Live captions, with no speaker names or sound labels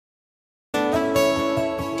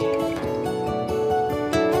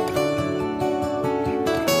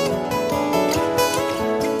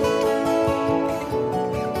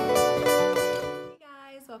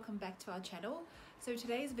So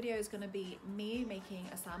today's video is going to be me making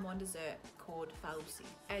a Samoan dessert called fausi.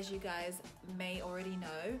 As you guys may already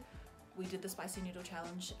know, we did the spicy noodle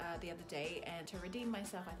challenge the other day, and to redeem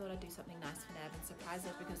myself I thought I'd do something nice for Nav and surprise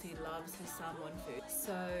him because he loves his Samoan food.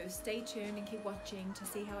 So stay tuned and keep watching to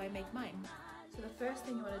see how I make mine. So the first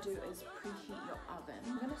thing you want to do is preheat your oven.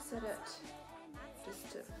 I'm going to set it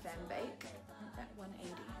just to fan bake at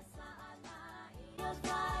 180. Just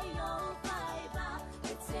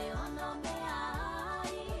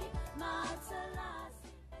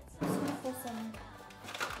going to pour some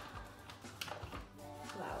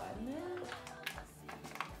flour in there.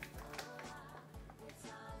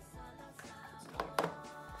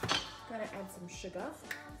 Going to add some sugar.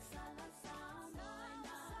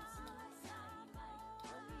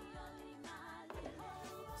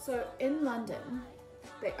 So in London,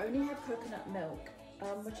 they only have coconut milk,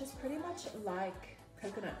 which is pretty much like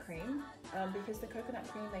coconut cream, because the coconut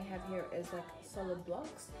cream they have here is like solid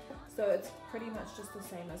blocks. So it's pretty much just the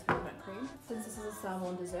same as coconut cream. Since this is a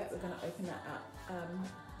Samoan dessert, we're going to open it up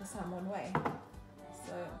the Samoan way.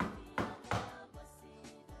 So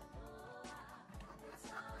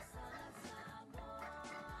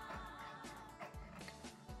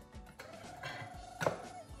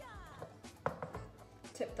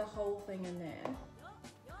tip the whole thing in there. And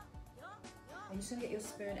you're just going to get your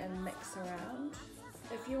spoon and mix around.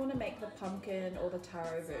 If you want to make the pumpkin or the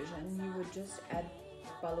taro version, you would just add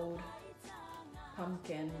bulled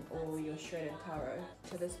pumpkin or your shredded taro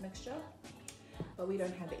to this mixture, but we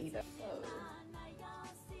don't have it either. So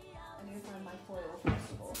I need to find my foil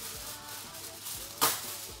first of all.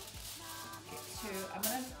 Okay, so I'm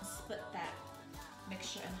going to split that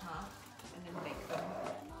mixture in half and then bake them.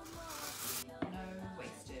 No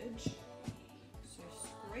wastage. So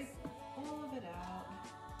scrape all of it out.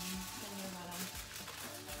 Then you're gonna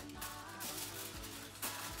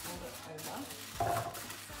fold it over.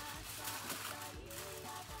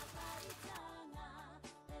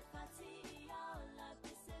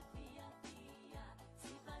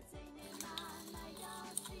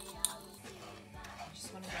 Just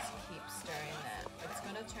want to keep stirring that. It's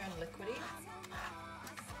going to turn liquidy.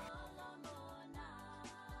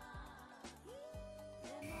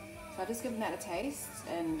 So I've just given that a taste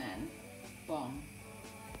and then boom.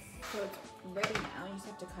 So it's ready now, you just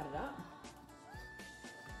have to cut it up.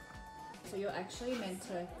 So you're actually meant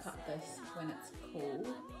to cut this when it's cool,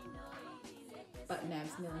 but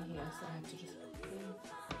Nav's nearly here, so I have to just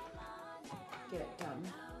get it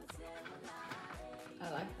done. I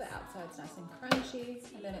like the outside's nice and crunchy,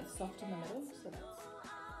 and then it's soft in the middle, so that's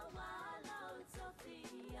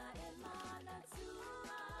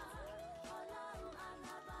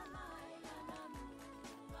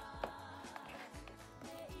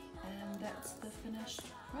that's the finished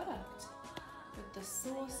product with the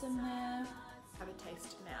sauce in there. Have a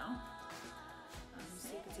taste now.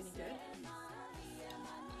 See if it's any good.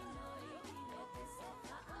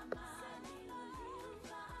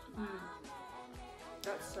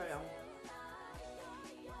 That's so yum.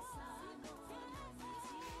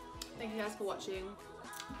 Thank you guys for watching.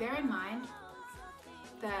 Bear in mind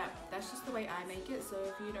that that's just the way I make it, so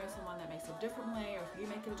if you know someone that makes it a different way, or if you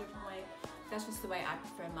make it a different way, that's just the way I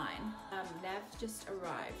prefer mine. Nav just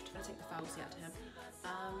arrived. I'm gonna take the fausi out to him,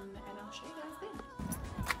 and I'll show you guys then.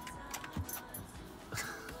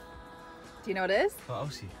 Do you know what it is?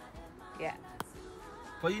 Fausi. Yeah.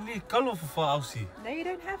 But you need colour for fausi. No, you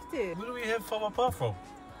don't have to. Where do we have from apart from?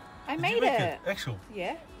 I Did made you make it. Actual?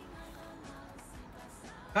 Yeah.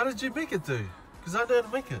 How did you make it, dude? Because I know how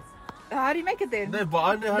to make it. How do you make it then? No, but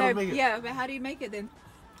I know how to make it. Yeah, but how do you make it then?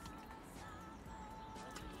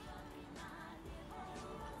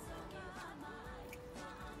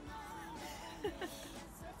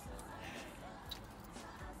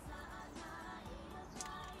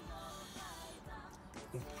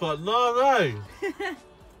 But no.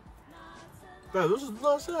 Bro, this is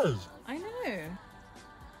nice as. I know.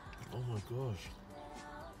 Oh my gosh.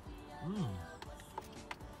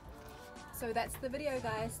 So that's the video,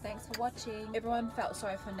 guys. Thanks for watching. Everyone felt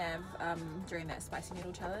sorry for Nav during that spicy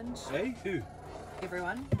noodle challenge. Hey, who?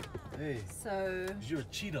 Everyone. Hey. So. You're a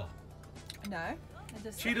cheater. No.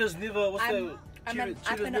 Cheaters never. What's that?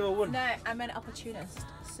 Cheaters never win. No, I'm an opportunist.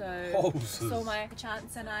 So saw my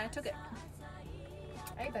chance and I took it.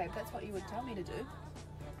 Hey babe, that's what you would tell me to do.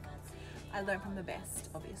 I learned from the best,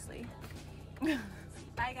 obviously.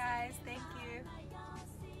 Bye guys, thank you.